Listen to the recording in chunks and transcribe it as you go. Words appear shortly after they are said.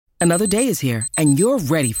Another day is here, and you're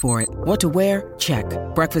ready for it. What to wear? Check.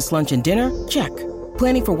 Breakfast, lunch, and dinner? Check.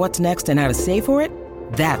 Planning for what's next and how to save for it?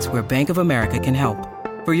 That's where Bank of America can help.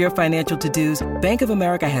 For your financial to-dos, Bank of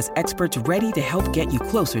America has experts ready to help get you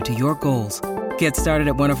closer to your goals. Get started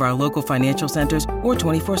at one of our local financial centers or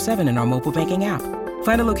 24/7 in our mobile banking app.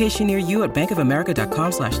 Find a location near you at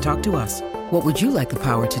bankofamerica.com/talktous. What would you like the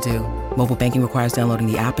power to do? Mobile banking requires downloading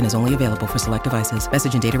the app and is only available for select devices.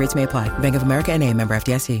 Message and data rates may apply. Bank of America NA, member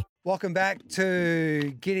FDIC. Welcome back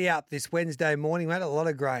to Giddy Up this Wednesday morning. We had a lot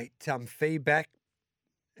of great feedback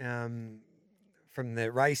from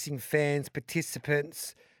the racing fans,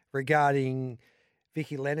 participants regarding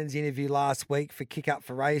Vicky Lennon's interview last week for Kick Up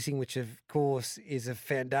for Racing, which of course is a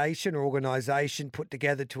foundation or organisation put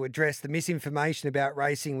together to address the misinformation about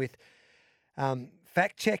racing with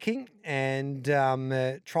fact-checking and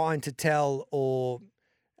trying to tell or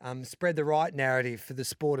spread the right narrative for the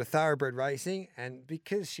sport of thoroughbred racing. And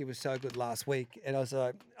because she was so good last week, and as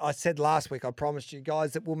I said last week, I promised you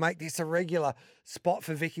guys that we'll make this a regular spot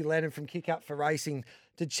for Vicky Lennon from Kick Up for Racing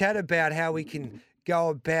to chat about how we can go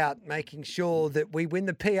about making sure that we win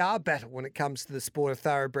the PR battle when it comes to the sport of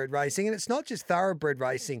thoroughbred racing. And it's not just thoroughbred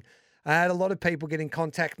racing. I had a lot of people get in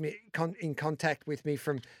contact with me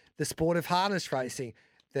from the sport of harness racing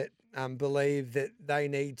that believe that they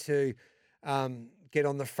need to get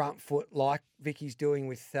on the front foot like Vicky's doing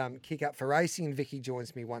with Kick Up for Racing. And Vicky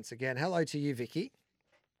joins me once again. Hello to you, Vicky.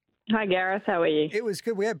 Hi, Gareth. How are you? It was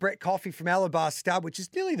good. We had Brett Coffey from Alabar Stud, which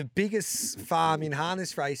is nearly the biggest farm in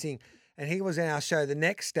harness racing. And he was on our show the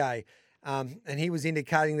next day. And he was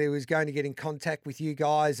indicating that he was going to get in contact with you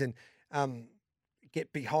guys and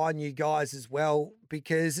get behind you guys as well,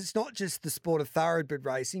 because it's not just the sport of thoroughbred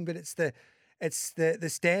racing, but it's the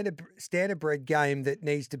standardbred game that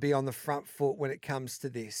needs to be on the front foot when it comes to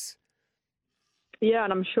this. Yeah,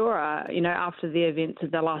 and I'm sure, after the events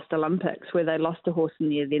of the last Olympics where they lost a horse in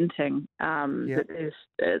the eventing,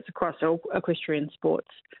 it's across all equestrian sports.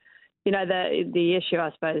 You know, the issue,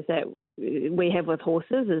 I suppose, that we have with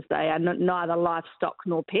horses is they are neither livestock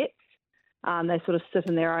nor pets. They sort of sit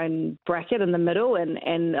in their own bracket in the middle,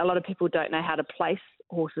 and a lot of people don't know how to place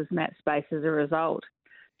horses in that space as a result.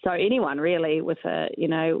 So anyone really with a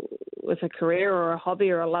career or a hobby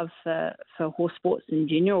or a love for horse sports in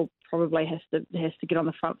general probably has to get on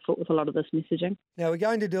the front foot with a lot of this messaging. Now we're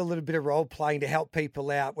going to do a little bit of role playing to help people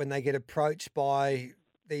out when they get approached by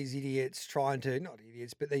these idiots not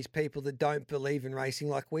idiots, but these people that don't believe in racing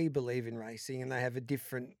like we believe in racing, and they have a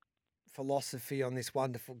different philosophy on this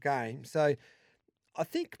wonderful game. So I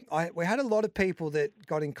think we had a lot of people that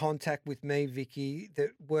got in contact with me, Vicky,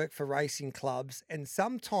 that work for racing clubs, and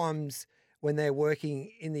sometimes when they're working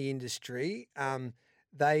in the industry,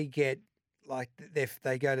 they get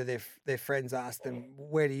they go to their friends, ask them,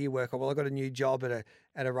 "Where do you work?" Oh, well, I got a new job at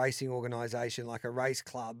a racing organisation like a race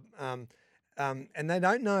club, and they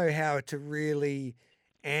don't know how to really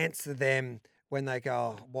answer them when they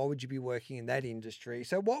go, "Oh, why would you be working in that industry?"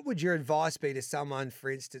 So what would your advice be to someone, for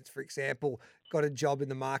instance, for example, got a job in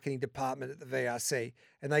the marketing department at the VRC,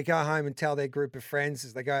 and they go home and tell their group of friends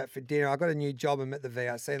as they go out for dinner, "I got a new job, I'm at the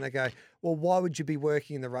VRC," and they go, "Well, why would you be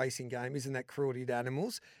working in the racing game? Isn't that cruelty to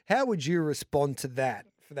animals?" How would you respond to that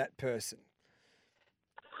for that person?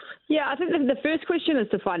 Yeah, I think the first question is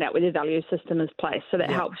to find out where the value system is placed, so that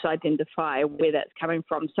helps identify where that's coming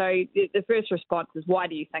from. So the first response is, why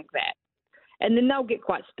do you think that? And then they'll get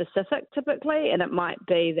quite specific typically, and it might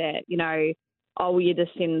be that, you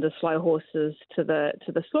just send the slow horses to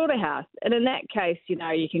the slaughterhouse. And in that case, you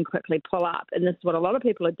can quickly pull up. And this is what a lot of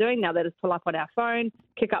people are doing now. They just pull up on our phone,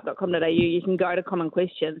 kickup.com.au. You can go to common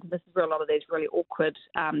questions. This is where a lot of these really awkward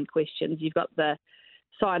questions. You've got the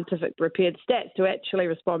scientific prepared stats to actually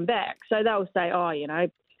respond back. So they'll say,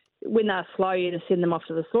 when they're slow, you just send them off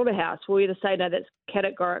to the slaughterhouse. Well, you just say, no, that's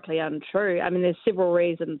categorically untrue. I mean, there's several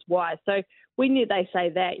reasons why. So when they say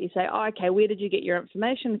that, you say, okay, where did you get your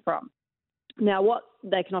information from? Now, what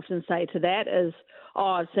they can often say to that is,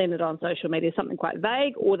 I've seen it on social media, something quite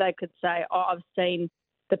vague, or they could say, I've seen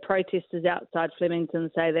the protesters outside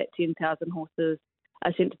Flemington say that 10,000 horses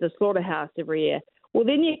are sent to the slaughterhouse every year. Well,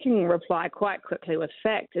 then you can reply quite quickly with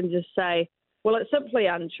fact and just say, well, it's simply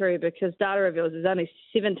untrue because data reveals there's only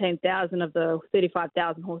 17,000 of the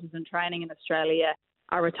 35,000 horses in training in Australia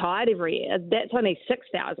are retired every year. That's only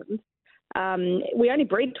 6,000. We only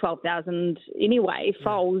breed 12,000 anyway,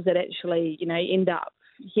 foals that actually, end up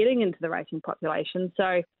heading into the racing population.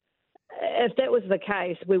 So if that was the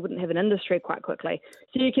case, we wouldn't have an industry quite quickly.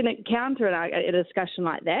 So you can counter a discussion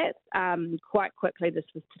like that quite quickly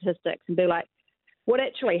just with statistics and be like, what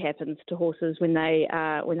actually happens to horses when they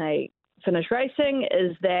finish racing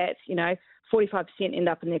is that, 45% end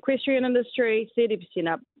up in the equestrian industry, 30% end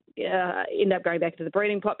up going back to the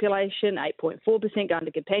breeding population, 8.4% going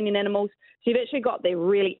to companion animals. So you've actually got the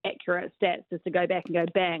really accurate stats just to go back and go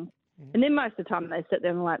bang. And then most of the time they sit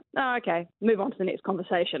there and like, oh, okay, move on to the next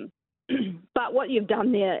conversation. But what you've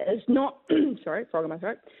done there is not, sorry, frog in my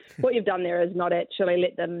throat. What you've done there is not actually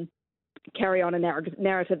let them carry on a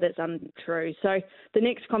narrative that's untrue. So the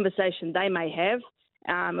next conversation they may have,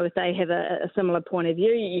 if they have a similar point of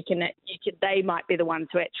view, they might be the ones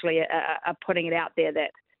who actually are putting it out there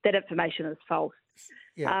that information is false.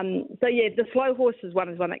 Yeah. The slow horses one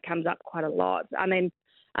is one that comes up quite a lot. I mean,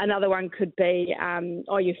 another one could be,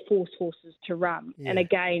 you force horses to run. Yeah. And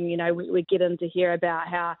again, we get into here about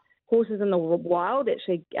how horses in the wild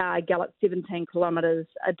actually gallop 17 kilometres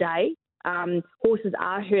a day. Horses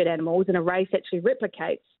are herd animals, and a race actually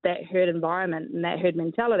replicates that herd environment and that herd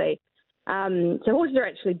mentality. So horses are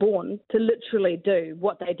actually born to literally do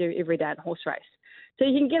what they do every day in a horse race. So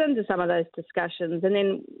you can get into some of those discussions, and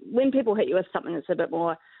then when people hit you with something that's a bit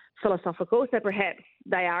more philosophical, so perhaps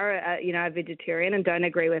they are a vegetarian and don't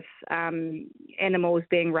agree with animals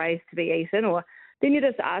being raised to be eaten, or then you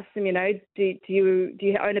just ask them, do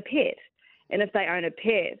you own a pet? And if they own a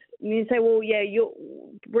pet, you say, well, yeah,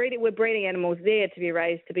 we're breeding animals there to be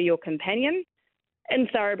raised to be your companion. In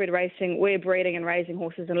thoroughbred racing, we're breeding and raising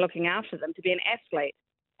horses and looking after them to be an athlete.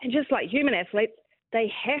 And just like human athletes, they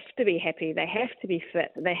have to be happy, they have to be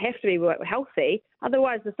fit, they have to be healthy.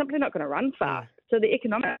 Otherwise, they're simply not going to run fast. So the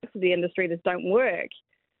economics of the industry just don't work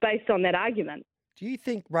based on that argument. Do you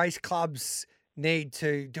think race clubs need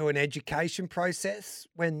to do an education process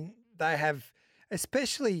when they have,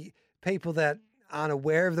 especially people that aren't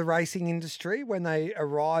aware of the racing industry, when they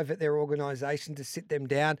arrive at their organisation, to sit them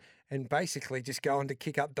down and basically just go onto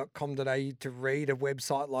kickup.com.au to read a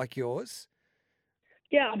website like yours?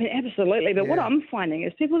 Yeah, I mean, absolutely. But what I'm finding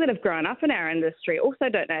is people that have grown up in our industry also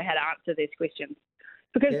don't know how to answer these questions,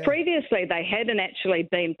 because previously they hadn't actually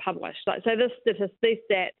been published. So this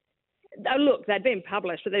stat, look, they'd been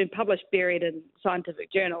published, but they've been published buried in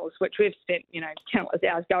scientific journals, which we've spent countless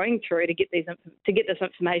hours going through to get this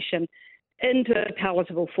information into a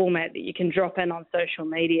palatable format that you can drop in on social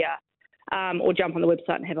media or jump on the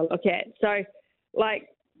website and have a look at. So,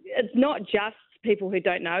 it's not just people who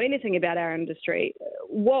don't know anything about our industry.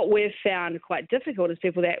 What we've found quite difficult is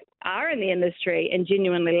people that are in the industry and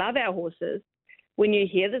genuinely love our horses. When you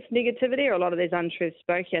hear this negativity or a lot of these untruths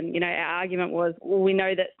spoken, our argument was, well, we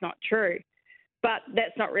know that's not true. But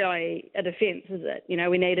that's not really a defence, is it?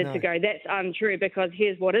 We needed to go, that's untrue because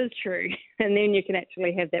here's what is true. And then you can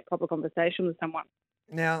actually have that proper conversation with someone.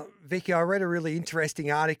 Now, Vicky, I read a really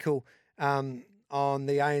interesting article on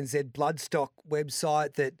the ANZ Bloodstock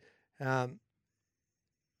website that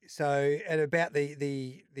and about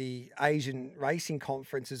the Asian Racing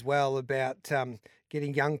Conference as well, about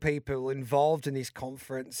getting young people involved in this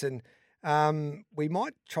conference. And we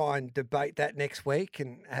might try and debate that next week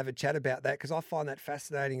and have a chat about that, because I find that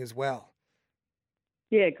fascinating as well.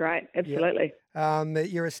 Yeah, great. Absolutely. Yeah.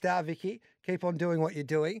 You're a star, Vicky. Keep on doing what you're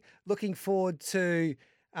doing. Looking forward to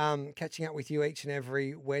catching up with you each and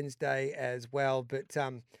every Wednesday as well. But,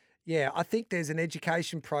 I think there's an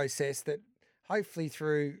education process that hopefully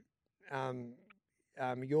through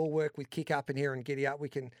your work with Kick Up and here and Giddy Up, we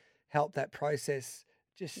can help that process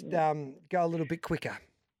just go a little bit quicker.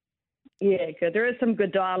 Yeah, good. There is some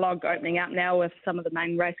good dialogue opening up now with some of the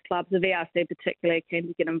main race clubs. The VRC particularly keen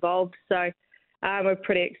to get involved. So we're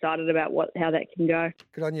pretty excited about how that can go.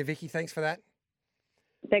 Good on you, Vicky. Thanks for that.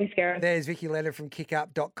 Thanks, Gareth. There's Vicky Leonard from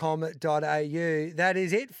kickup.com.au. That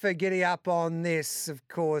is it for Giddy Up on this, of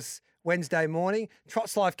course, Wednesday morning.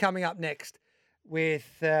 Trots Life coming up next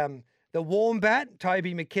with the Warmbat.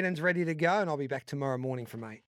 Toby McKinnon's ready to go, and I'll be back tomorrow morning from 8.